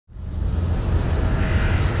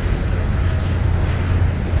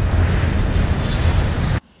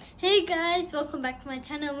guys, welcome back to my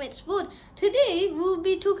channel, it's Wood. Today we'll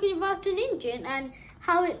be talking about an engine and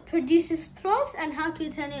how it produces thrust and how to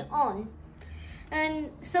turn it on.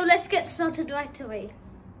 And so let's get started right away.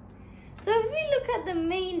 So if we look at the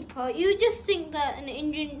main part, you just think that an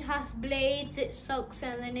engine has blades, it sucks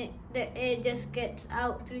and then the air just gets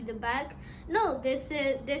out through the back. No,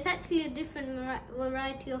 there's actually a different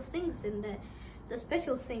variety of things in there, the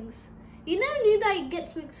special things. You now knew that it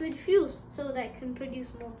gets mixed with fuel so that it can produce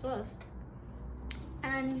more thrust.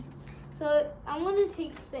 And so I'm going to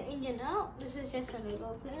take the engine out. This is just a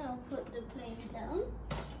Lego plane. I'll put the plane down.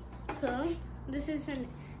 So this is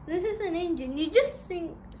an engine. You just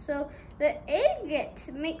think, so the air gets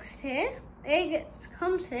mixed here,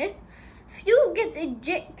 comes here, fuel gets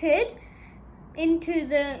ejected into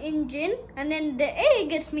the engine, and then the air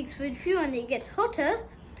gets mixed with fuel and it gets hotter.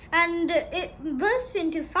 And it bursts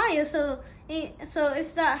into fire. So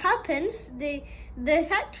if that happens,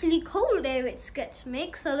 there's actually cold air which gets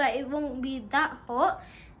mixed, so that it won't be that hot.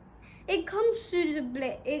 It comes through the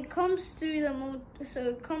blade. It comes through the motor. So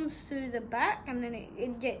it comes through the back, and then it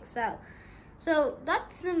ejects out. So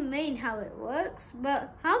that's the main how it works.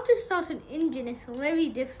 But how to start an engine is very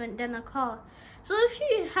different than a car. So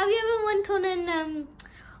have you ever went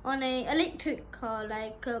on a electric car,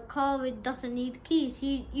 like a car which doesn't need keys?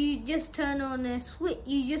 You just turn on a switch,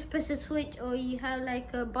 you just press a switch, or you have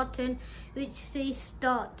like a button which says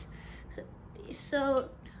start,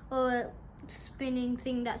 or a spinning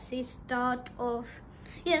thing that says start off.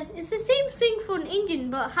 Yeah, it's the same thing for an engine,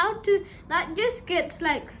 but that just gets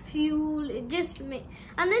like fuel, and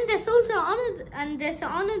then there's also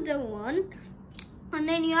another one, and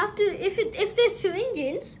then you have to, if there's two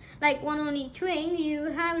engines, like one on each wing,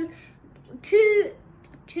 you have two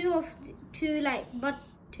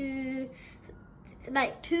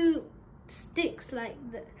sticks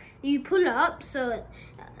you pull up. So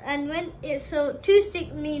two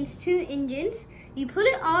sticks means two engines. You pull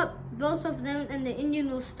it up, both of them, and the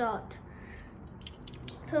engine will start.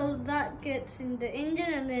 So that gets in the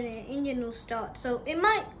engine, and then the engine will start. So it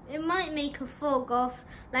might make a fog off,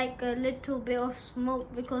 like a little bit of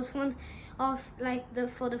smoke, because for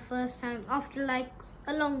the first time, after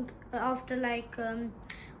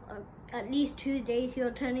at least 2 days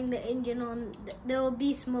you're turning the engine on, there will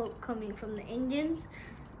be smoke coming from the engines,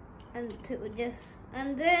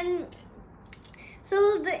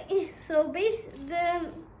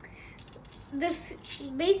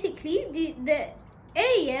 basically the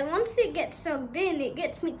air, once it gets sucked in, it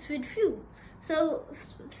gets mixed with fuel. So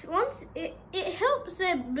once it helps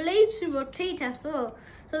the blades to rotate as well.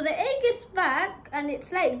 So the air gets back, and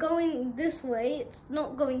it's like going this way. It's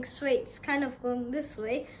not going straight, it's kind of going this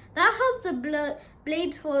way. That helps the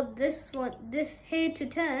blades for this here to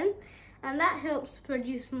turn, and that helps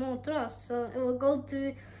produce more thrust. So it will go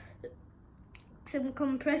through some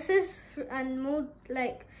compressors and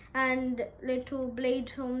and little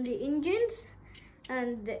blades from the engines,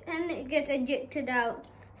 and it gets ejected out.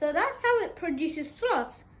 So that's how it produces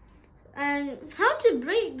thrust. And how to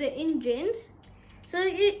brake the engines. So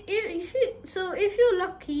if you're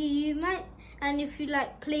lucky, you might, and if you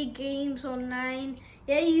play games online,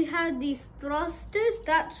 you have these thrusters.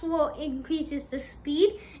 That's what increases the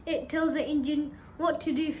speed. It tells the engine what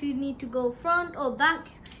to do if you need to go front or back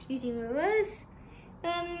using reverse.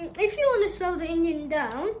 If you want to slow the engine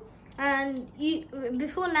down, and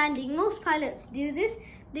before landing, most pilots do this.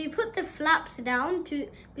 They put the flaps down to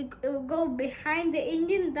go behind the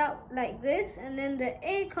engine, like this, and then the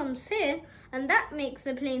air comes here, and that makes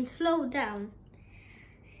the plane slow down.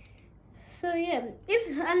 So yeah,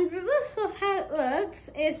 reverse was how it works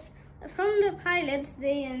is, from the pilots,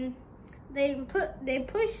 they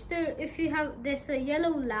push there's a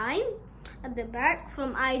yellow line at the back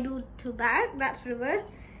from idle to back, that's reverse.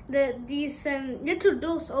 These little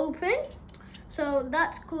doors open, so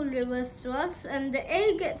that's called reverse thrust, and the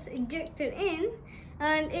air gets ejected in,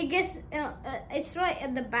 and it's right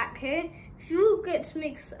at the back here. Fuel gets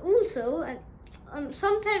mixed also, and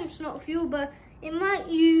sometimes not fuel, but it might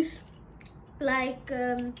use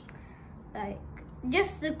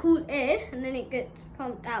just the cool air, and then it gets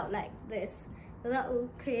pumped out like this. So that will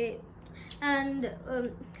create, and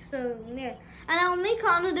I'll make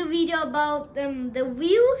another video about the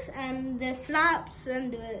wheels and the flaps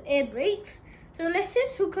and the air brakes. So let's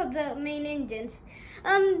just hook up the main engines.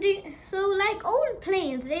 So like old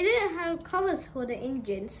planes, they didn't have covers for the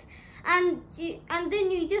engines, and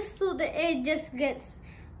then you just thought the air just gets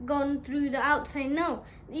gone through the outside. No,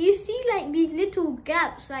 you see these little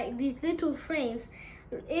gaps, these little frames.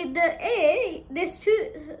 The air,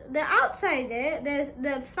 the outside there,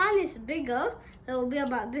 the fan is bigger, so it will be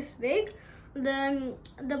about this big,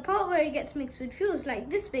 the part where it gets mixed with fuel is like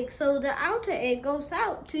this big, so the outer air goes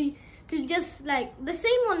out to just like the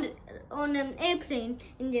same on an airplane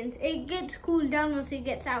engines. It gets cooled down once it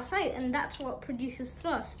gets outside, and that's what produces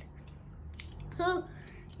thrust. So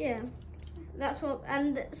yeah, that's what,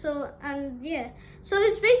 so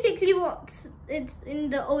it's basically what it's in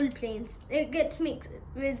the old planes. It gets mixed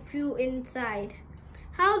with fuel inside.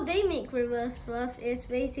 How they make reverse thrust is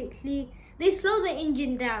basically they slow the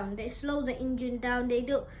engine down. They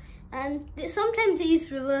don't, and sometimes they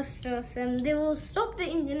use reverse thrust, and they will stop the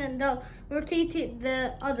engine and they'll rotate it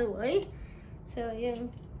the other way. So yeah,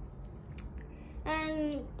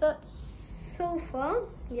 and that's so far,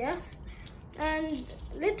 yes. And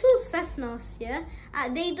little Cessnas, yeah,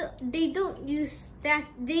 they don't use that.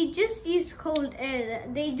 They just use cold air.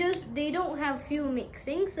 They don't have fuel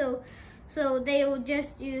mixing, so they will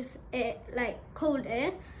just use it like cold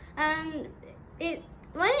air. And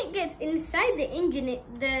when it gets inside the engine,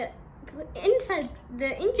 the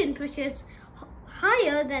engine pressure is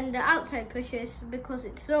higher than the outside pressure is because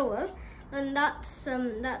it's lower, and that's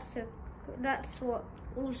what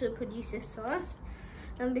also produces thrust.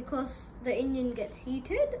 And because the engine gets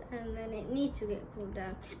heated and then it needs to get cooled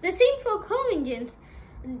down. The same for car engines.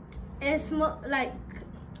 It's more like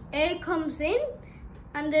air comes in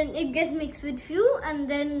and then it gets mixed with fuel, and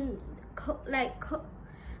then cold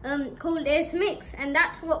air is mixed, and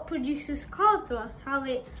that's what produces car thrust.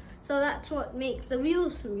 So that's what makes the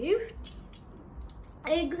wheels move.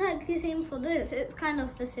 Exactly same for this. It's kind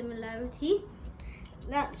of the similarity.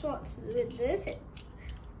 That's what's with this.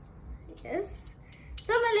 Yes.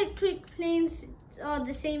 Some electric planes are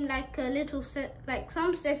the same, like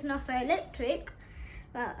some Cessnas are electric,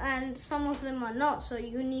 and some of them are not. So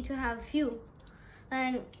you need to have fuel.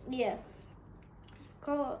 And yeah,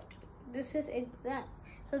 this is exact.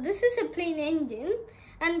 So this is a plane engine,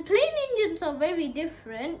 and plane engines are very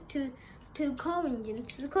different to car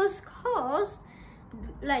engines, because cars,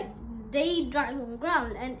 like, they drive on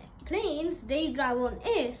ground, and planes, they drive on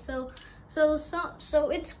air. So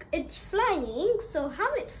it's flying. So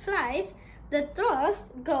how it flies, the thrust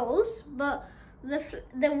goes, but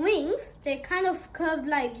the wings, they're kind of curved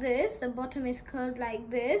like this. The bottom is curved like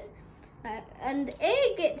this, and the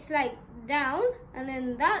air gets like down, and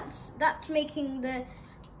then that's making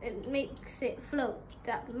it makes it float.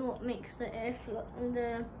 That's what makes the air float and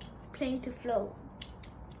the plane to float.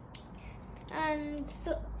 And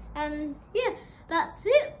yeah, that's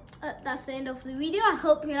it. That's the end of the video. I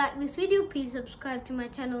hope you like this video. Please subscribe to my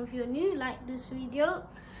channel if you're new. Like this video.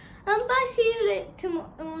 Bye. See you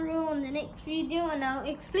tomorrow on the next video, and I'll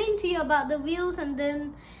explain to you about the wheels, and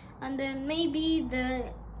then maybe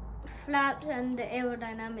the flaps and the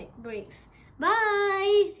aerodynamic brakes.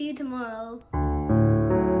 Bye. See you tomorrow.